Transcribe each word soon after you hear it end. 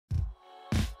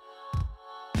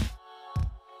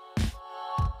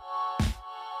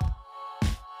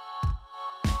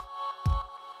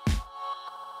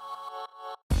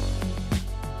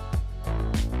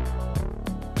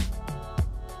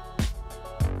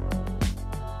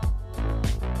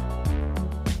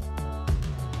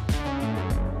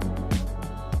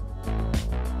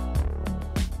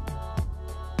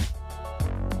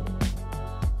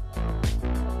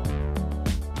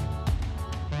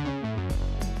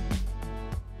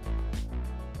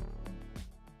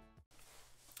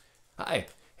Hi,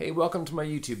 hey, welcome to my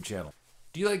YouTube channel.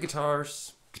 Do you like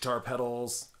guitars, guitar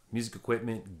pedals, music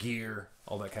equipment, gear,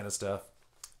 all that kind of stuff?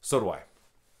 So do I.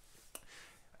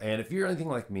 And if you're anything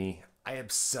like me, I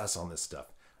obsess on this stuff.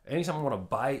 Anytime I want to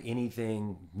buy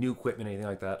anything, new equipment, anything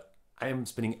like that, I am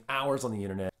spending hours on the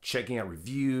internet checking out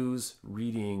reviews,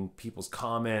 reading people's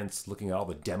comments, looking at all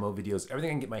the demo videos,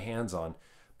 everything I can get my hands on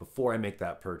before I make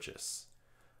that purchase.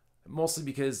 Mostly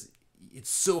because it's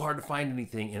so hard to find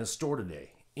anything in a store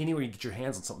today, anywhere you get your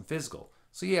hands on something physical.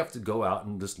 So you have to go out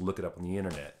and just look it up on the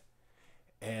internet.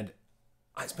 And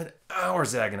I spend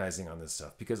hours agonizing on this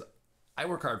stuff because I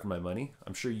work hard for my money.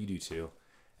 I'm sure you do too.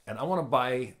 And I want to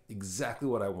buy exactly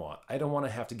what I want. I don't want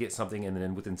to have to get something and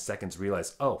then within seconds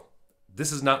realize, oh,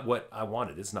 this is not what I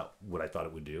wanted. It's not what I thought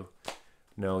it would do.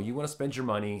 No, you want to spend your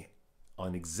money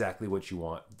on exactly what you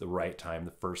want the right time,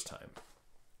 the first time.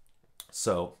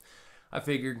 So I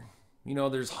figured, you know,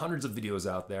 there's hundreds of videos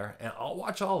out there and I'll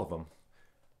watch all of them.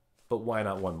 But why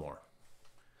not one more?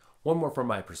 One more from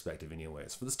my perspective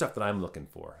anyways, for the stuff that I'm looking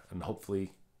for. And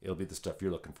hopefully it'll be the stuff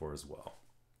you're looking for as well.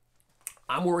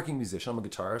 I'm a working musician. I'm a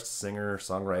guitarist, singer,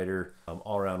 songwriter,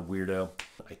 all-around weirdo.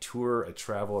 I tour, I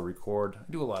travel, I record.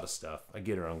 I do a lot of stuff. I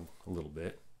get around a little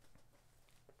bit.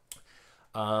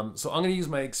 So I'm going to use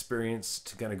my experience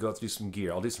to kind of go through some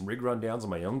gear. I'll do some rig rundowns on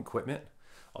my own equipment.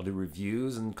 I'll do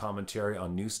reviews and commentary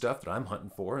on new stuff that I'm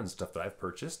hunting for and stuff that I've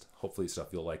purchased. Hopefully stuff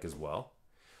you'll like as well.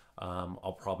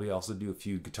 I'll probably also do a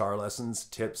few guitar lessons,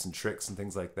 tips and tricks and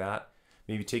things like that.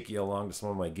 Maybe take you along to some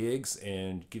of my gigs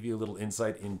and give you a little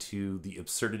insight into the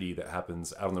absurdity that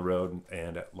happens out on the road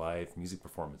and at live music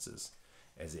performances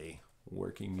as a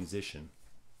working musician.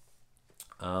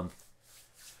 I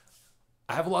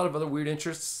have a lot of other weird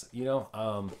interests, you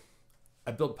know.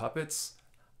 I build puppets.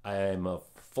 I'm a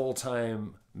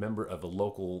full-time member of a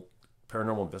local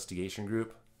paranormal investigation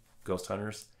group, Ghost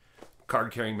Hunters,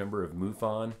 card-carrying member of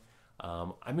MUFON.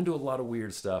 I'm into a lot of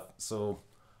weird stuff, so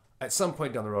at some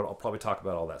point down the road, I'll probably talk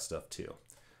about all that stuff too.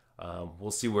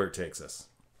 We'll see where it takes us.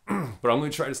 But I'm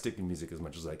going to try to stick to music as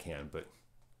much as I can, but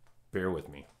bear with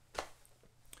me.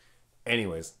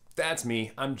 Anyways, that's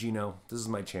me. I'm Gino. This is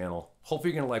my channel.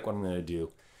 Hopefully you're going to like what I'm going to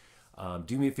do.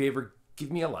 Do me a favor,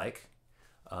 give me a like.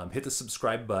 Hit the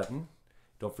subscribe button.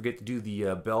 Don't forget to do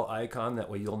the bell icon. That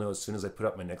way you'll know as soon as I put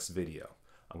up my next video.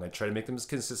 I'm going to try to make them as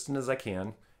consistent as I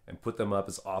can and put them up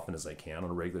as often as I can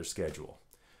on a regular schedule.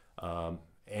 And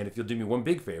if you'll do me one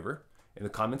big favor, in the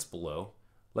comments below,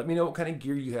 let me know what kind of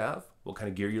gear you have, what kind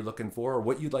of gear you're looking for, or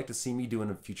what you'd like to see me do in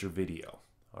a future video.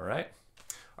 All right?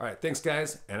 All right, thanks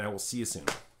guys, and I will see you soon.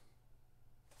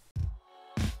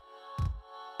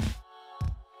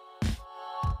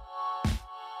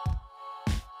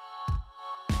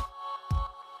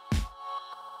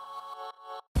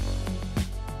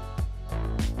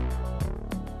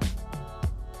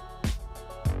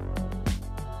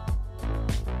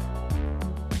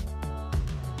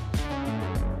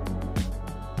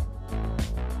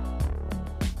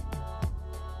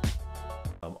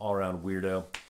 All-around weirdo.